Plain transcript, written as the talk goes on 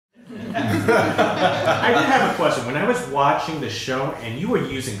I did have a question. When I was watching the show and you were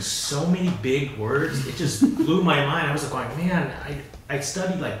using so many big words, it just blew my mind. I was like, going, man, I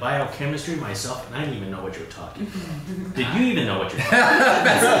studied like biochemistry myself, and I didn't even know what you were talking about. Did you even know what you're talking about?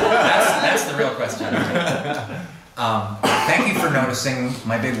 That's the real question. Thank you for noticing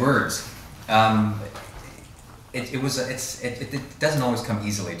my big words. It doesn't always come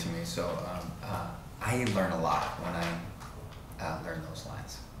easily to me, so I learn a lot when I learn those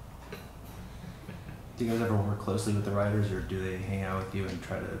lines. Do you guys ever work closely with the writers, or do they hang out with you and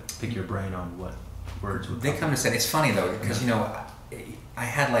try to pick your brain on what words would They come to set. It's funny though, because you know, I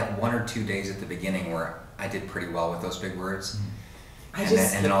had like 1 or 2 days at the beginning where I did pretty well with those big words, and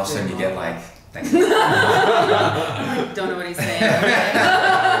then all of a sudden you get like, thank you. Don't know what he's saying.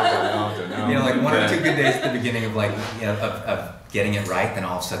 You know, like 1 or 2 good days at the beginning of like, you know, of getting it right. Then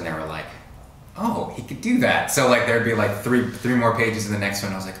all of a sudden they were like, oh, he could do that. So like there'd be like three more pages in the next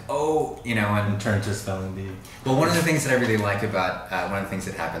one. I was like, oh, you know, and turn to spelling bee. Well, one of the things that I really like about one of the things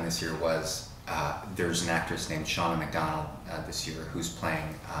that happened this year was there's an actress named Shauna McDonald this year who's playing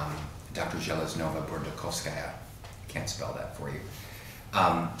Dr. Zheleznova Bordakovskaya. I can't spell that for you.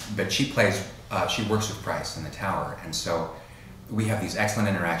 But she plays, she works with Price in the tower, and so we have these excellent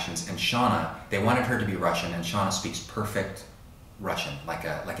interactions. And Shauna, they wanted her to be Russian, and Shauna speaks perfect Russian, like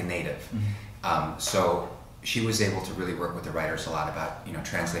a native. Mm-hmm. So she was able to really work with the writers a lot about, you know,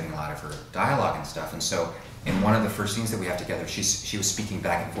 translating a lot of her dialogue and stuff. And so in one of the first scenes that we have together, she was speaking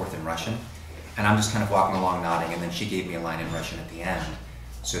back and forth in Russian, and I'm just kind of walking along nodding, and then she gave me a line in Russian at the end,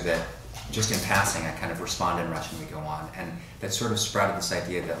 so that just in passing I kind of respond in Russian, we go on, and that sort of sprouted this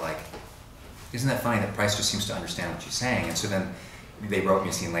idea that like, isn't that funny that Price just seems to understand what she's saying? And so then they wrote me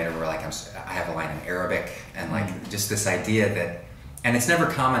a scene later where like I have a line in Arabic, and like just this idea that, and it's never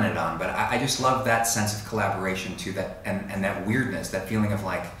commented on, but I just love that sense of collaboration too, that and that weirdness, that feeling of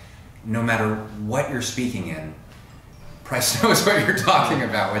like, no matter what you're speaking in, Price knows what you're talking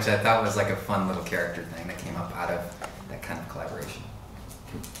about, which I thought was like a fun little character thing that came up out of that kind of collaboration.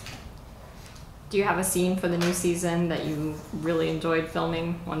 Do you have a scene for the new season that you really enjoyed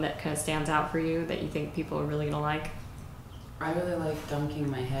filming, one that kind of stands out for you that you think people are really gonna like? I really like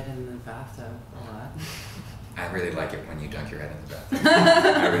dunking my head in the bathtub a lot. I really like it when you dunk your head in the bathtub.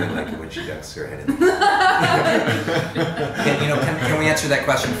 I really like it when she dunks her head in the bathtub. You know, can we answer that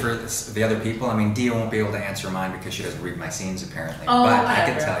question for the other people? I mean, Dia won't be able to answer mine because she doesn't read my scenes apparently. Oh, but whatever. I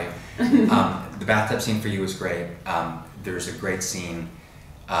can tell you, the bathtub scene for you is great. There's a great scene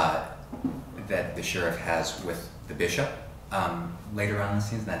that the sheriff has with the bishop later on in the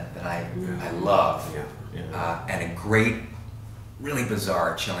scene that I love, and a great, really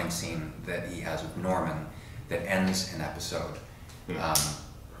bizarre, chilling scene that he has with Norman that ends an episode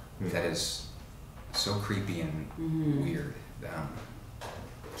that is so creepy and weird.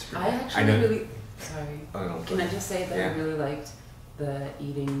 I actually really, sorry, can I just say that I really liked the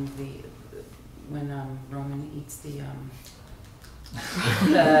eating when Roman eats the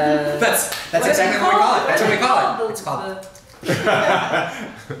that's exactly what we call it. That's what we call it. It's called.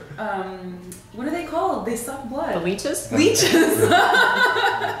 What are they called? They suck blood. The leeches? Leeches!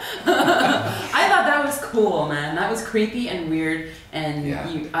 I thought that was cool, man. That was creepy and weird, and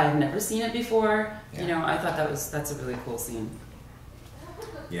I've never seen it before. You know, I thought that's a really cool scene.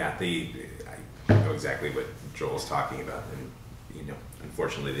 Yeah, I know exactly what Joel's talking about, and you know,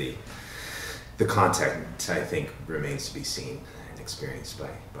 unfortunately, the content I think remains to be seen and experienced by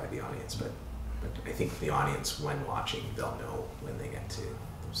the audience, but I think the audience, when watching, they'll know when they get to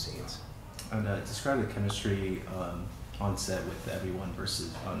those scenes. And describe the chemistry on set with everyone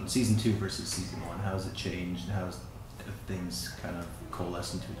versus on season 2 versus season 1. How has it changed? And how has things kind of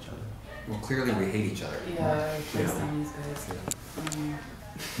coalesced into each other? Well, clearly we hate each other. Yeah, based on these guys.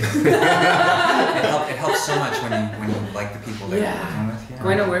 It helps so much when you like the people that you're working with. Yeah.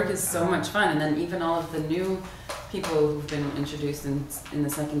 Going to work is so much fun, and then even all of the new people who've been introduced in the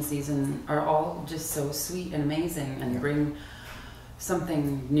second season are all just so sweet and amazing and bring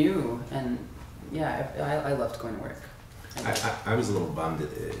something new, and I loved going to work. I was a little bummed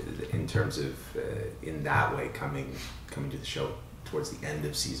in terms of in that way coming to the show towards the end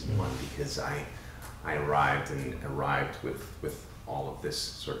of season 1, because I arrived with all of this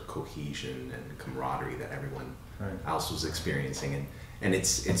sort of cohesion and camaraderie that everyone else was experiencing, and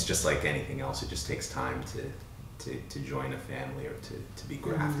it's just like anything else. It just takes time to join a family or to be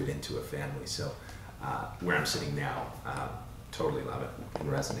grafted into a family. So where I'm sitting now, totally love it and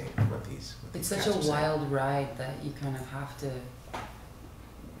resonate with these. It's such a wild ride that you kind of have to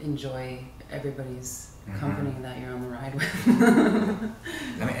enjoy everybody's company that you're on the ride with.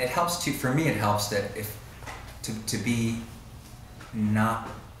 I mean, it helps too. For me, it helps that to be not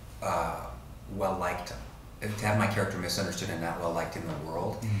well liked, to have my character misunderstood and not well liked in the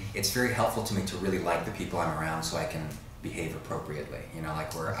world, it's very helpful to me to really like the people I'm around so I can behave appropriately. You know,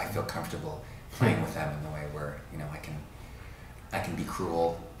 like where I feel comfortable playing with them in the way where, you know, I can be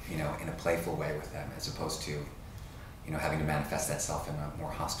cruel, you know, in a playful way with them, as opposed to, you know, having to manifest that self in a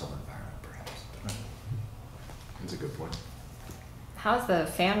more hostile environment, perhaps. That's a good point. How's the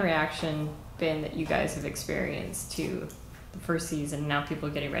fan reaction been that you guys have experienced to the first season, now people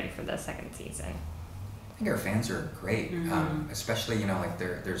are getting ready for the second season? I think our fans are great, especially, you know, like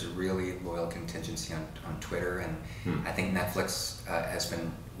there's a really loyal contingency on Twitter, and I think Netflix has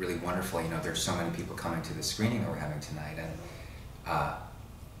been really wonderful. You know, there's so many people coming to the screening that we're having tonight, and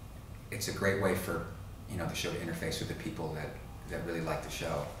it's a great way for, you know, the show to interface with the people that really like the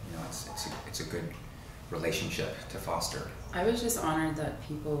show. You know, it's a good relationship to foster. I was just honored that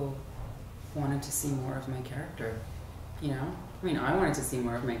people wanted to see more of my character, you know? I mean, I wanted to see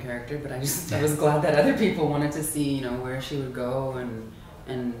more of my character, but I was glad that other people wanted to see, you know, where she would go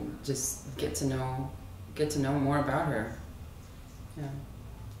and just get to know more about her. Yeah.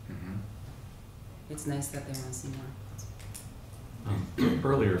 It's nice that they want to see more.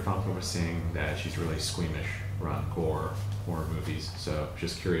 Earlier, Falco was saying that she's really squeamish around horror movies. So,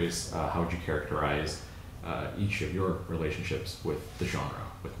 just curious, how would you characterize each of your relationships with the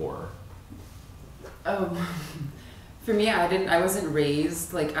genre, with horror? For me, I wasn't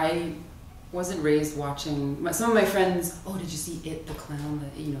raised watching. Some of my friends, oh, did you see It, the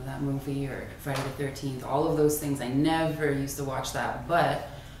Clown, you know, that movie, or Friday the 13th, all of those things. I never used to watch that, but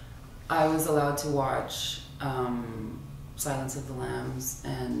I was allowed to watch Silence of the Lambs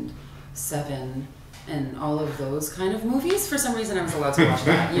and Seven and all of those kind of movies. For some reason, I was allowed to watch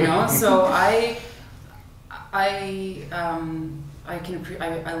that, you know. So I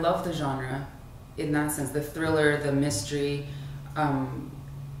love the genre in that sense, the thriller, the mystery,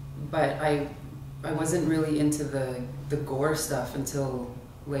 but I wasn't really into the gore stuff until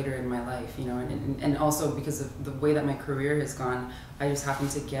later in my life, you know, and also because of the way that my career has gone, I just happen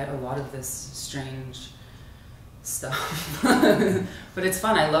to get a lot of this strange stuff. But it's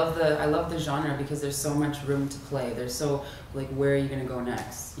fun. I love the genre because there's so much room to play. There's so, like, where are you going to go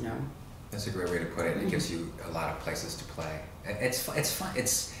next, you know? That's a great way to put it. It gives you a lot of places to play. It's fun.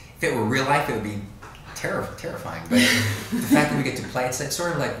 If it were real life, it would be terrifying. But the fact that we get to play, it's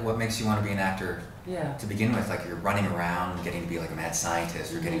sort of like what makes you want to be an actor. Yeah. To begin with, like you're running around, getting to be like a mad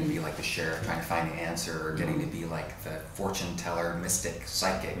scientist, or getting to be like the sheriff trying to find the answer, or getting to be like the fortune teller, mystic,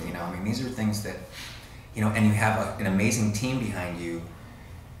 psychic. You know, I mean, these are things that, you know, and you have an amazing team behind you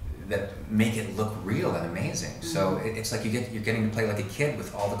that make it look real and amazing. So it's like you're getting to play like a kid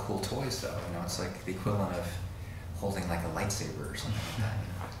with all the cool toys, though. You know, it's like the equivalent of holding like a lightsaber or something like that. You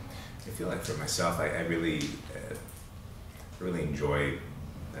know? I feel like for myself, I really enjoy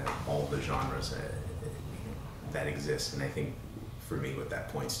all the genres that exist, and I think for me, what that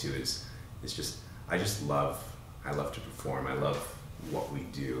points to is just I love to perform. I love what we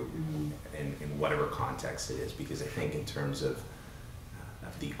do in whatever context it is, because I think in terms of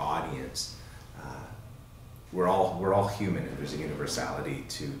the audience, we're all human, and there's a universality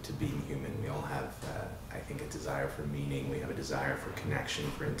to being human. We all have, I think, a desire for meaning. We have a desire for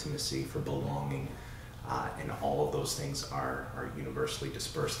connection, for intimacy, for belonging, and all of those things are universally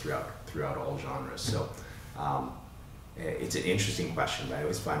dispersed throughout all genres. So it's an interesting question, but I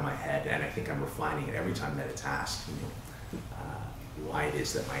always find my head, and I think I'm refining it every time that it's asked, you know, why it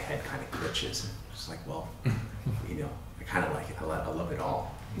is that my head kind of glitches. It's like, well, you know, I kind of like it. I love it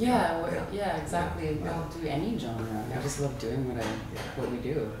all. Yeah, well, yeah, exactly. Yeah. I'll do any genre. I just love doing what we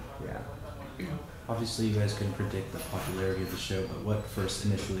do. Yeah. Obviously, you guys couldn't predict the popularity of the show, but what first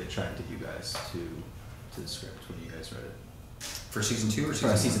initially attracted you guys to the script when you guys read it? For season 2 or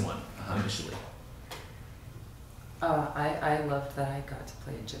season 1? Initially. I loved that I got to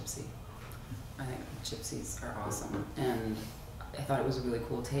play a gypsy. I think gypsies are awesome, and I thought it was a really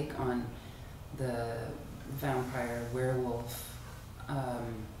cool take on the vampire werewolf,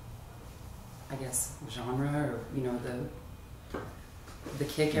 I guess, genre, or, you know, the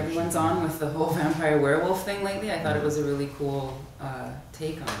kick everyone's on with the whole vampire werewolf thing lately. I thought it was a really cool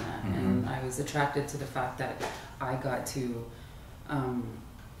take on that, and I was attracted to the fact that I got to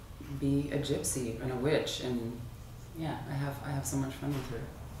be a gypsy and a witch, and yeah, I have so much fun with her.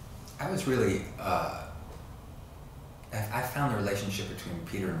 I was really, I found the relationship between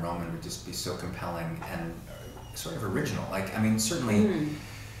Peter and Roman would just be so compelling and sort of original. Like, I mean, certainly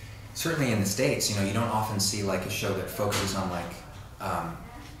in the States, you know, you don't often see like a show that focuses on like,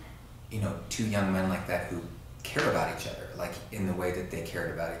 you know, two young men like that who care about each other, like in the way that they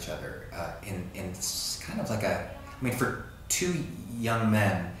cared about each other. In kind of like I mean, for two young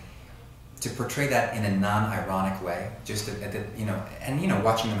men to portray that in a non-ironic way, just at the, you know, and you know,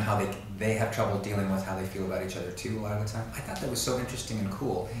 watching them how they have trouble dealing with how they feel about each other too a lot of the time. I thought that was so interesting and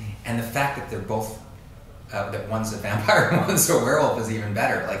cool, and the fact that they're both that one's a vampire and one's a werewolf is even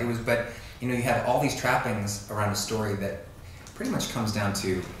better. Like it was, but you know, you have all these trappings around a story that pretty much comes down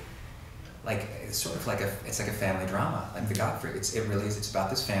to like it's sort of like it's like a family drama, like The Godfrey. It really is. It's about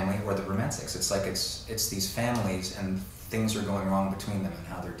this family or the Romantics. It's like it's these families and things are going wrong between them and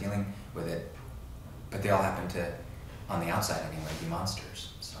how they're dealing with it, but they all happen to, on the outside anyway, be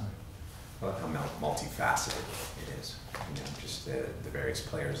monsters. So. I love how multifaceted it is. You know, just the various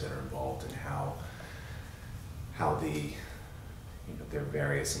players that are involved and how the, you know, their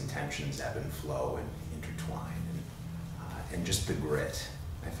various intentions ebb and flow and intertwine, and just the grit.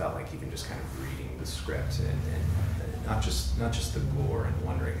 I felt like even just kind of reading the script and not just the gore and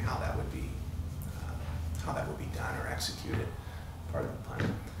wondering how that would be done or executed. Part of the pun.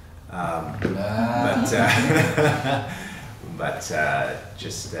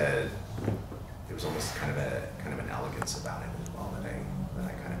 Just there was almost kind of an elegance about it as well that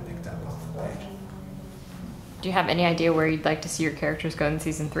I kind of picked up off the page. Do you have any idea where you'd like to see your characters go in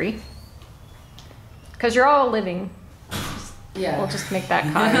season 3? Because you're all living. Yeah. We'll just make that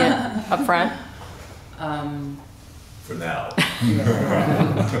caveat up front. For now.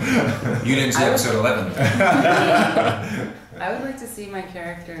 You didn't see episode 11. I would like to see my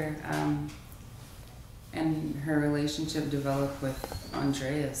character and her relationship develop with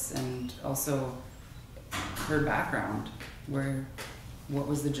Andreas, and also her background. What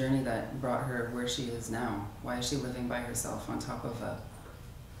was the journey that brought her where she is now? Why is she living by herself on top of a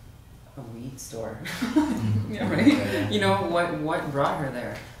weed store? Yeah, right? Yeah. You know, what brought her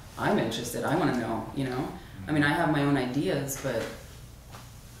there? I'm interested. I want to know, you know? I mean, I have my own ideas, but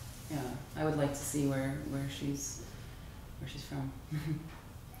yeah, I would like to see where she's from.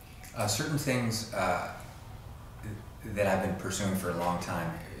 Certain things that I've been pursuing for a long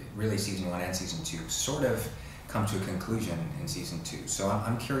time, really season 1 and season 2, sort of come to a conclusion in season 2. So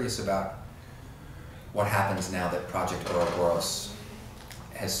I'm curious about what happens now that Project Ouroboros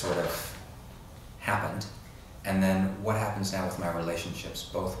has sort of happened, and then what happens now with my relationships,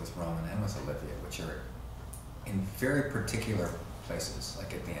 both with Roman and with Olivia, which are in very particular places,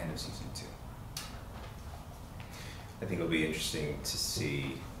 like at the end of season 2. I think it'll be interesting to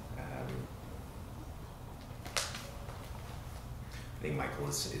see. I think Michael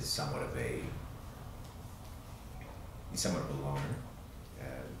is somewhat of a loner.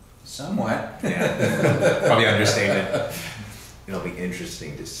 Somewhat. Yeah, probably understated. It'll be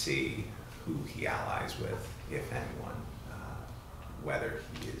interesting to see who he allies with, if anyone, whether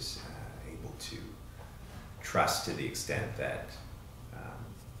he is able to trust to the extent that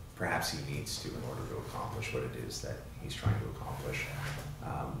perhaps he needs to in order to accomplish what it is that he's trying to accomplish.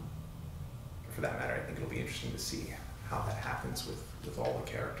 For that matter, I think it'll be interesting to see how that happens with all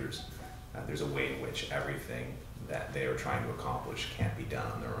the characters. There's a way in which everything that they are trying to accomplish can't be done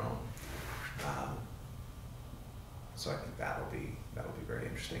on their own. So I think that'll be very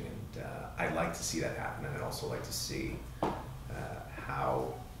interesting, and I'd like to see that happen, and I'd also like to see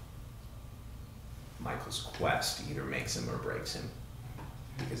how Michael's quest either makes him or breaks him,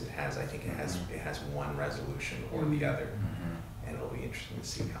 because I think it has one resolution or the other, and it'll be interesting to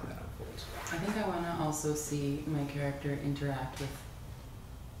see how that unfolds. I think I want to also see my character interact with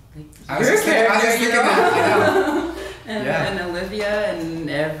I was just thinking that, and Olivia and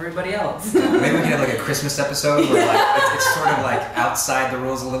everybody else. Maybe we can have like a Christmas episode where like it's sort of like outside the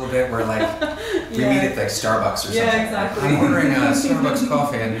rules a little bit, where like we meet at like Starbucks or something. Yeah, exactly. I'm ordering a Starbucks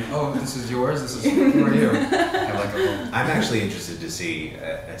coffee, and oh, this is yours. This is who are you? Have like a little... I'm actually interested to see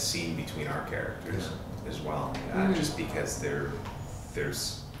a scene between our characters as well, just because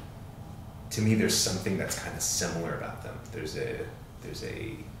there's to me there's something that's kind of similar about them. There's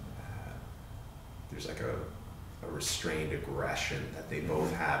like a restrained aggression that they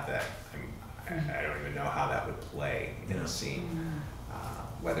both have that I don't even know how that would play in a scene.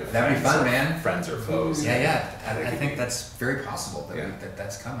 Whether that'd be fun, man. Friends or foes. Yeah. I think that's very possible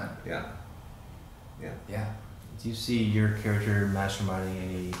that's coming. Yeah. Do you see your character masterminding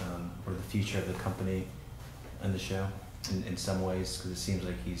any or the future of the company and the show in some ways? Because it seems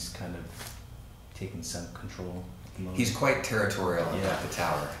like he's kind of taking some control at the moment. He's quite territorial about the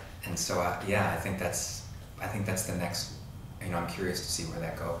tower, and so I think that's the next. I'm curious to see where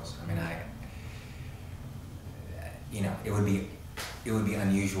that goes. I mean, it would be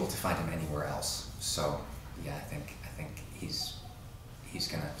unusual to find him anywhere else. So yeah, I think he's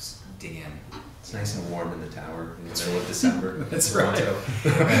gonna dig in. It's nice and warm in the tower in the middle of December. That's right.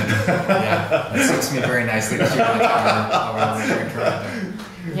 Yeah, that suits me very nicely. That you're in the tower.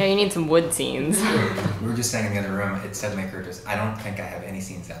 Yeah, you need some wood scenes. We were just saying in the other room, it said Maker just, I don't think I have any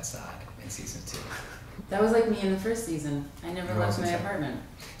scenes outside in season 2. That was like me in the first season. I never left my apartment.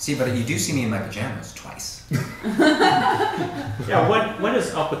 See, but you do see me in my pajamas twice. Yeah, what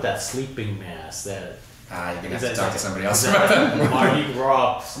is up with that sleeping mask? That You're gonna have to talk to somebody else is about that that. Mardi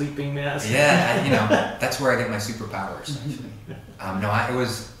Gras sleeping mask? Yeah, that's where I get my superpowers. Actually, it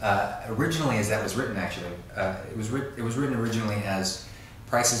was originally as that was written. Actually, it was written originally as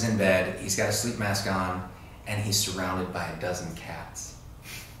Price is in bed. He's got a sleep mask on, and he's surrounded by a dozen cats.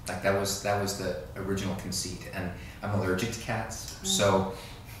 Like that was the original conceit, and I'm allergic to cats, so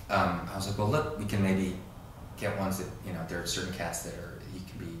I was like, well, look, we can maybe get ones that there are certain cats that you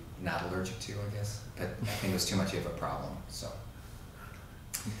can be not allergic to, I guess. But I think it was too much of a problem. So,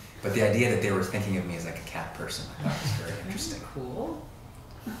 but the idea that they were thinking of me as like a cat person, I thought was very interesting. Cool.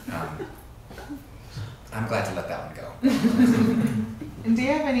 I'm glad to let that one go. And do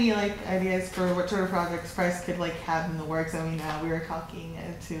you have any ideas for what sort of projects Price could have in the works? I mean, we were talking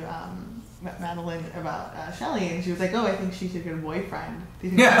to Madeline about Shelley, and she was like, "Oh, I think she should get a boyfriend." Do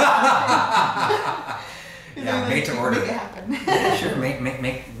you think Yeah, made to order. Make it happen. Yeah, sure. Make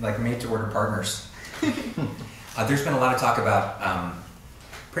made to order partners. There's been a lot of talk about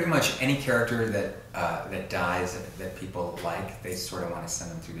pretty much any character that dies that people like. They sort of want to send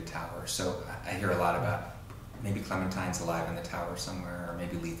them through the tower. So I hear a lot about maybe Clementine's alive in the tower somewhere, or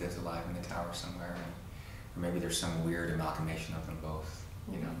maybe Letha's alive in the tower somewhere, or maybe there's some weird amalgamation of them both.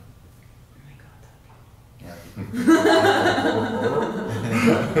 Oh my Yeah.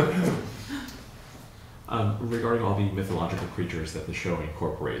 Regarding all the mythological creatures that the show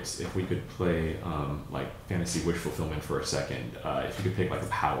incorporates, if we could play fantasy wish fulfillment for a second, if you could pick a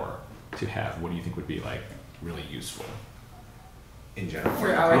power to have, what do you think would be really useful? In general.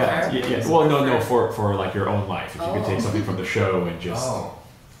 For our characters? Yeah. Well, no, for your own life. If you could take something from the show and just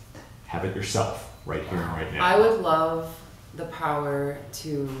have it yourself right here and right now. I would love the power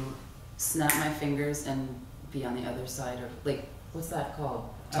to snap my fingers and be on the other side of, what's that called?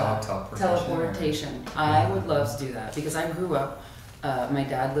 Teleportation. I would love to do that because I grew up, my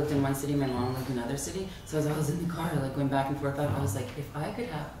dad lived in one city, my mom lived in another city, so as I was in the car going back and forth, I was like, if I could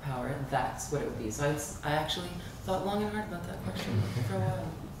have power, that's what it would be. So I actually thought long and hard about that question for a while.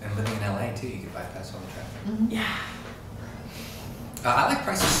 And living in LA too, you could bypass all the traffic. Mm-hmm. Yeah. I like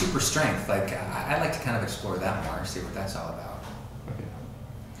Price's super strength. I'd like to kind of explore that more, see what that's all about. Okay.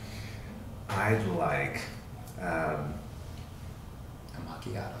 I'd like A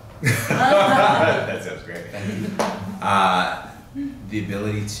macchiato. that sounds great. Thank you. The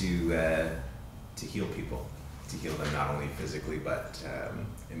ability to heal people, to heal them not only physically but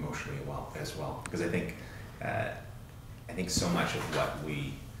emotionally as well. Because I think so much of what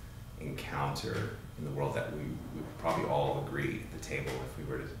we encounter in the world that we would probably all agree at the table if we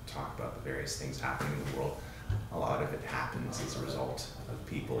were to talk about the various things happening in the world. A lot of it happens as a result of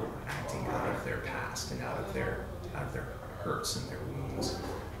people acting out of their past and out of their hurts and their wounds.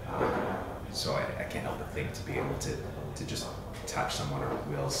 So I can't help but think to be able to just touch someone or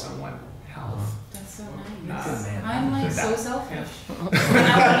will someone health. That's so nice. Good man. I'm so selfish. And I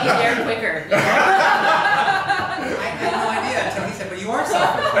want to be there quicker. I had no idea until he said, but you are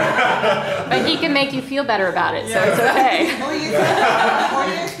selfish. But he can make you feel better about it, so it's okay. Or you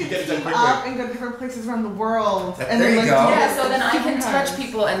can team up and go to different places around the world. And There you go. Yeah, so then I can touch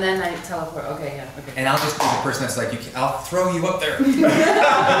people and then I teleport. Okay, yeah, okay. And I'll just be the person that's I'll throw you up there.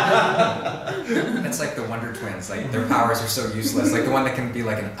 That's like the Wonder Twins. Their powers are so useless. The one that can be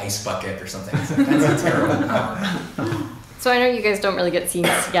an ice bucket or something. That's a terrible power. So I know you guys don't really get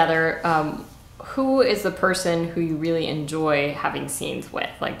scenes together. Who is the person who you really enjoy having scenes with?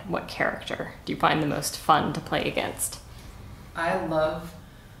 What character do you find the most fun to play against? I love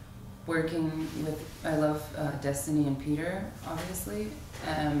working with, Destiny and Peter, obviously,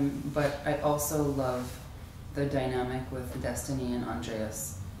 but I also love the dynamic with Destiny and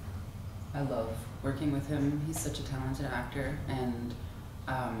Andreas. I love working with him. He's such a talented actor, and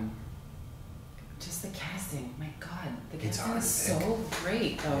just the casting, my God, the casting is so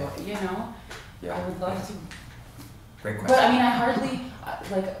great, though, I would love to. Great question. But I mean, I hardly,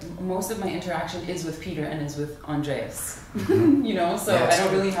 most of my interaction is with Peter and is with Andreas, so Yeah, I don't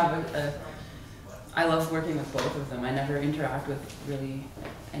true. really have I love working with both of them. I never interact with really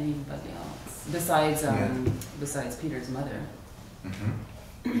anybody else, besides Peter's mother.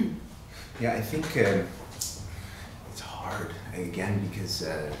 Mm-hmm. Yeah, I think it's hard, again, because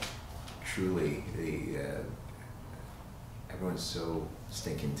truly everyone's so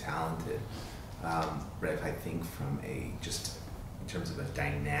stinking talented. But if I think from just in terms of a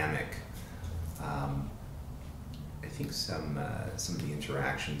dynamic, think some of the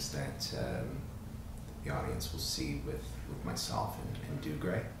interactions that the audience will see with myself and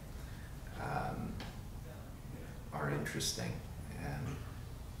Dougray are interesting.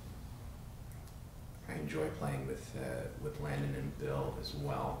 I enjoy playing with Landon and Bill as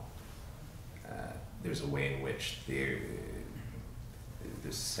well. There's a way in which there's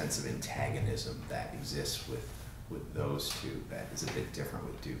a sense of antagonism that exists with those two that is a bit different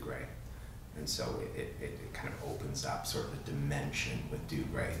with Dougray. And so it kind of opens up sort of a dimension with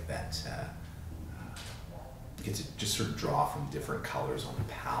Dougray that gets to just sort of draw from different colors on the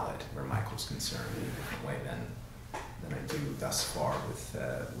palette, where Michael's concerned in a different way than I do thus far with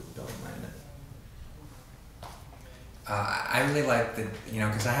Bill and Landon. I really like the,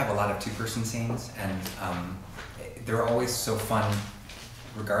 because I have a lot of two-person scenes, and they're always so fun,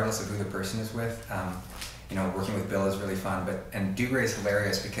 regardless of who the person is with. Working with Bill is really fun, and Dougray is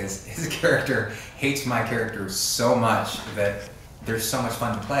hilarious because his character hates my character so much that there's so much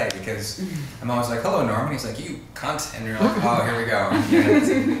fun to play, because I'm always like, hello, Norman. He's like, you cunt. And you're like, oh, here we go.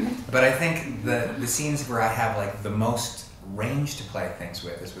 But I think the scenes where I have like the most range to play things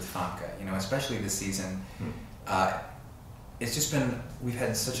with is with Famke, especially this season. It's just been, we've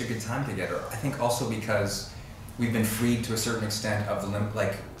had such a good time together. I think also because we've been freed to a certain extent of the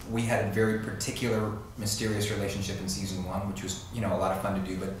we had a very particular mysterious relationship in season 1, which was, a lot of fun to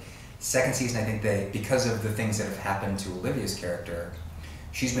do. But second season, I think because of the things that have happened to Olivia's character,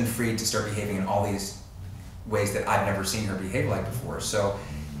 she's been freed to start behaving in all these ways that I've never seen her behave like before. So,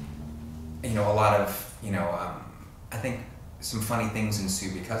 a lot of, I think some funny things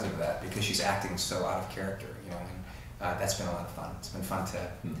ensue because of that, because she's acting so out of character, and that's been a lot of fun. It's been fun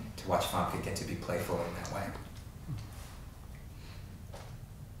to watch Famke get to be playful in that way.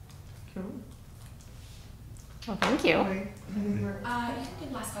 Cool. Well, thank you. Okay. You can do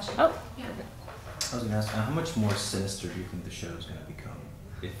last question. Oh. Yeah. I was gonna ask, how much more sinister do you think the show is gonna become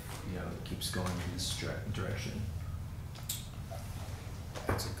if it keeps going in this direction?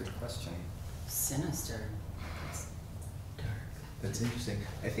 That's a good question. Sinister. That's interesting.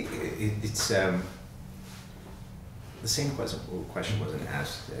 I think it's the same question wasn't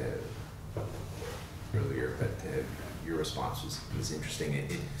asked earlier, but your response was interesting.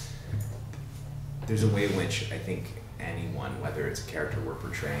 There's a way in which I think anyone, whether it's a character we're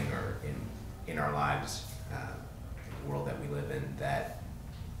portraying or in our lives, the world that we live in, that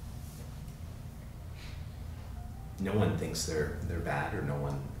no one thinks they're bad, or no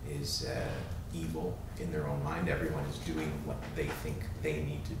one is evil in their own mind. Everyone is doing what they think they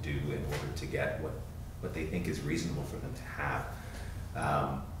need to do in order to get what they think is reasonable for them to have,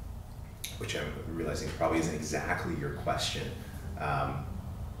 which I'm realizing probably isn't exactly your question.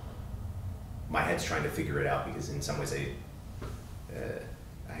 My head's trying to figure it out, because in some ways I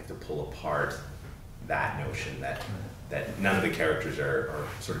have to pull apart that notion that none of the characters are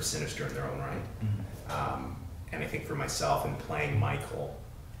sort of sinister in their own right. Mm-hmm. And I think for myself, in playing Michael,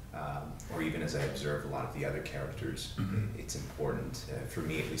 or even as I observe a lot of the other characters, mm-hmm. it's important, for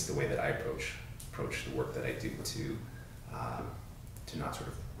me at least, the way that I approach the work that I do, to not sort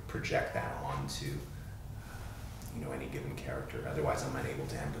of project that onto any given character. Otherwise, I'm unable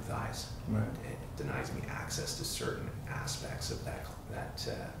to empathize. Right. It denies me access to certain aspects of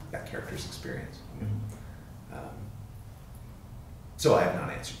that character's experience. Mm-hmm. So I have not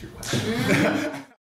answered your question.